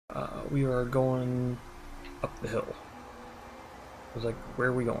We are going up the hill. I was like, where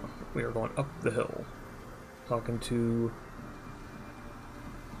are we going? We are going up the hill. Talking to...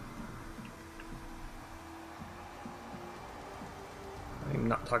 I'm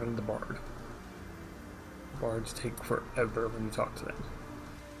not talking to the bard. Bards take forever when you talk to them.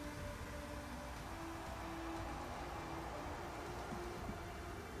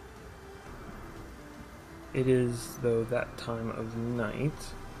 It is, though, that time of night.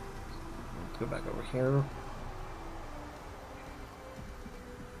 Let's go back over here.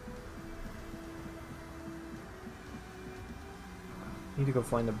 Need to go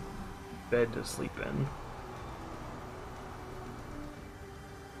find a bed to sleep in.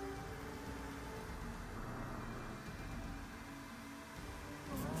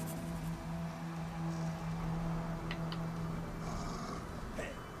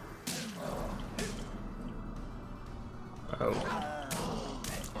 Oh.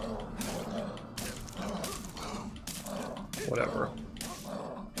 Whatever.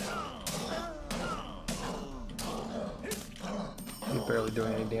 He's barely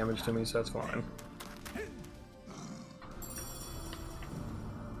doing any damage to me, so that's fine. The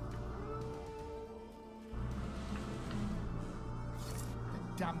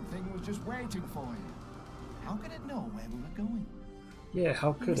damn thing was just waiting for you. How could it know where we were going? Yeah,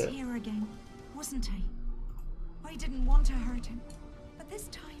 how could it? He was here again, wasn't he? I didn't want to hurt him, but this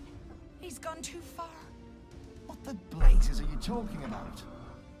time, he's gone too far. What the blazes are you talking about?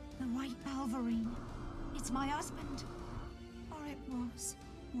 The White Balverine. It's my husband. Or it was,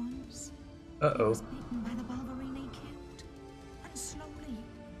 once. Uh-oh. He was beaten by the Balverine he killed. And slowly,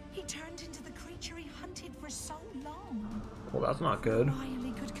 he turned into the creature he hunted for so long. Well, that's not good. For a while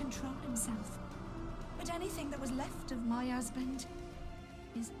he could control himself. But anything that was left of my husband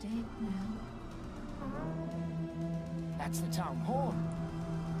is dead now. That's the town hall.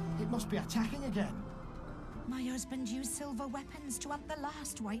 It must be attacking again. My husband used silver weapons to hunt the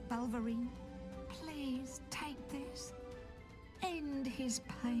last White Balverine. Please take this. End his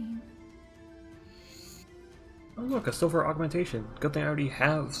pain. Oh look, a silver augmentation. Good thing I already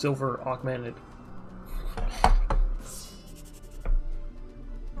have silver augmented.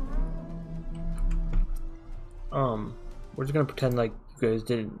 We're just gonna pretend like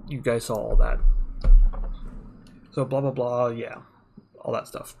you guys saw all that. So blah blah blah, yeah. All that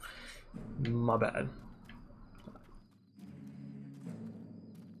stuff. My bad.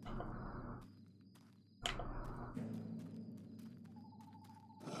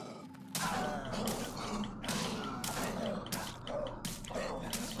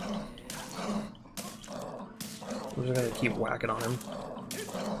 We're just gonna keep whacking on him.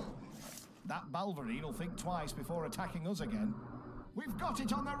 That Balverine will think twice before attacking us again. We've got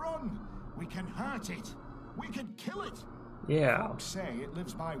it on the run. We can hurt it. We can kill it. Yeah. Folks say it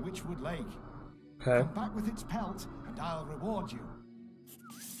lives by Witchwood Lake. Okay. Come back with its pelt, and I'll reward you.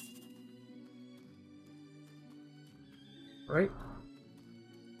 Right?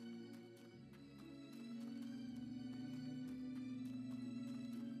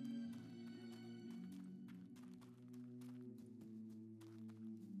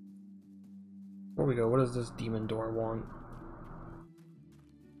 Where we go? What does this demon door want?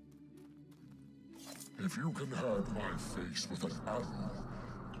 If you can hurt my face with an arrow,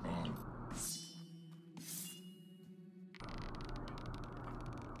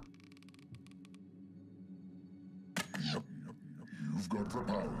 you've got the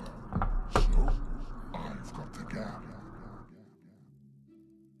power, so I've got the gap.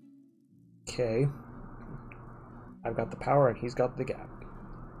 Okay. I've got the power and he's got the gap.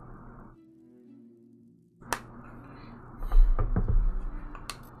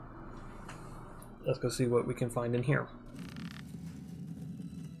 Let's go see what we can find in here.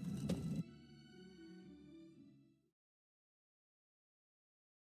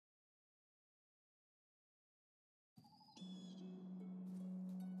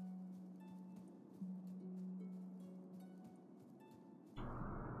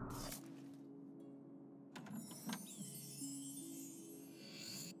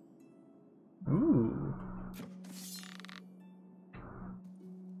 Ooh.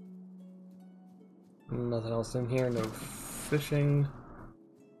 Nothing else in here, no fishing.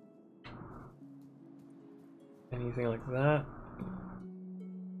 Anything like that.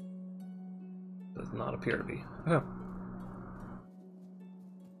 Does not appear to be. Oh.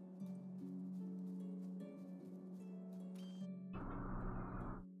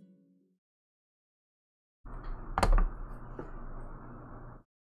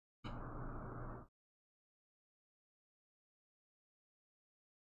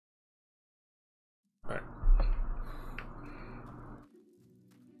 Alright.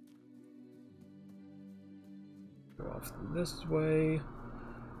 Go off this way.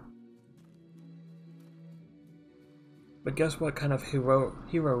 But guess what kind of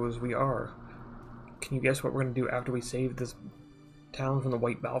heroes we are? Can you guess what we're going to do after we save this town from the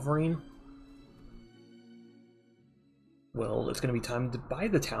White Balverine? Well, it's going to be time to buy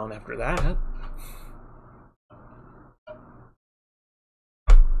the town after that.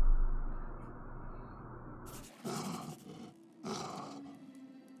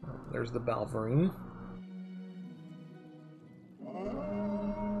 There's the Balverine.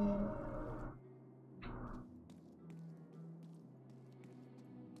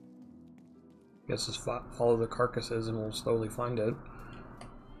 Guess just follow the carcasses and we'll slowly find it.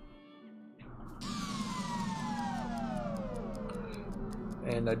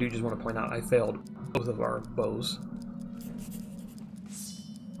 And I do just want to point out I failed both of our bows.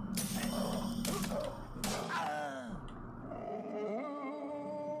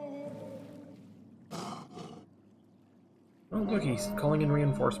 Oh look, he's calling in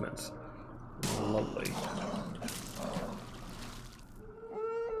reinforcements. Lovely.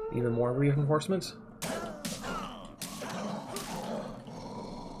 Even more reinforcements?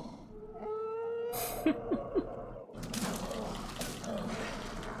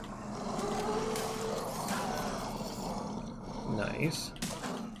 Nice.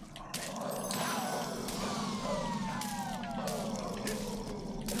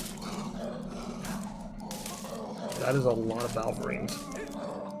 That is a lot of Balverines.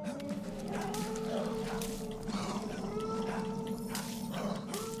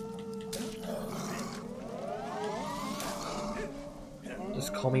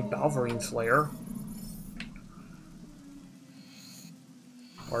 Just call me Balverine Slayer.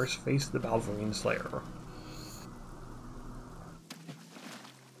 Arse face the Balverine Slayer.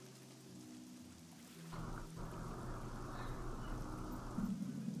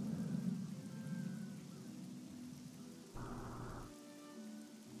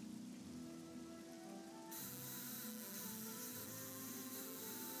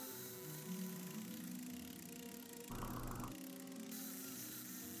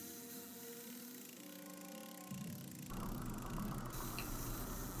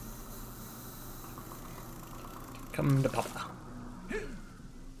 Come to Papa.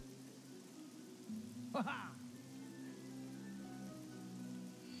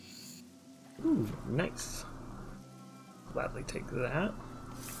 Ooh, nice. Gladly take that.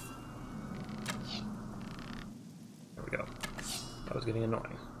 There we go. That was getting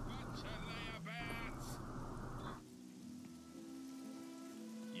annoying.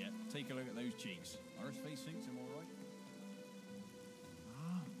 Yeah, take a look at those cheeks. Earth face suits him all right.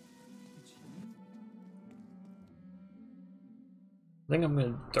 I think I'm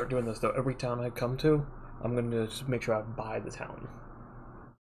going to start doing this though. Every town I come to, I'm going to just make sure I buy the town.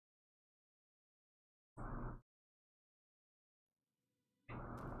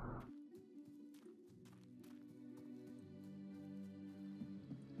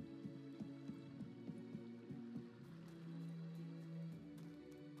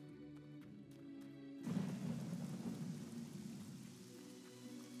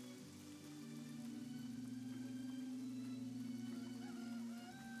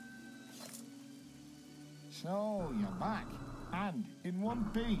 So, you're back, and in one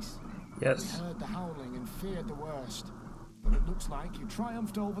piece. Yes. We heard the howling and feared the worst, but it looks like you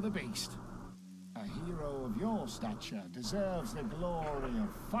triumphed over the beast. A hero of your stature deserves the glory of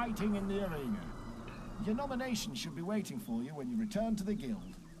fighting in the arena. Your nomination should be waiting for you when you return to the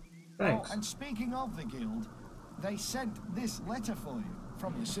guild. Thanks. Oh, and speaking of the guild, they sent this letter for you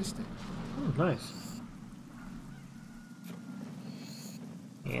from your sister. Oh, nice.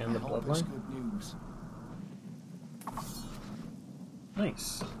 And the I hope it's bloodline. good news.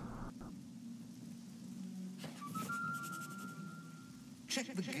 Nice.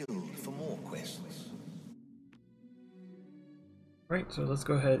 Check the guild for more quests. Right, so let's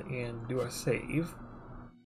go ahead and do our save.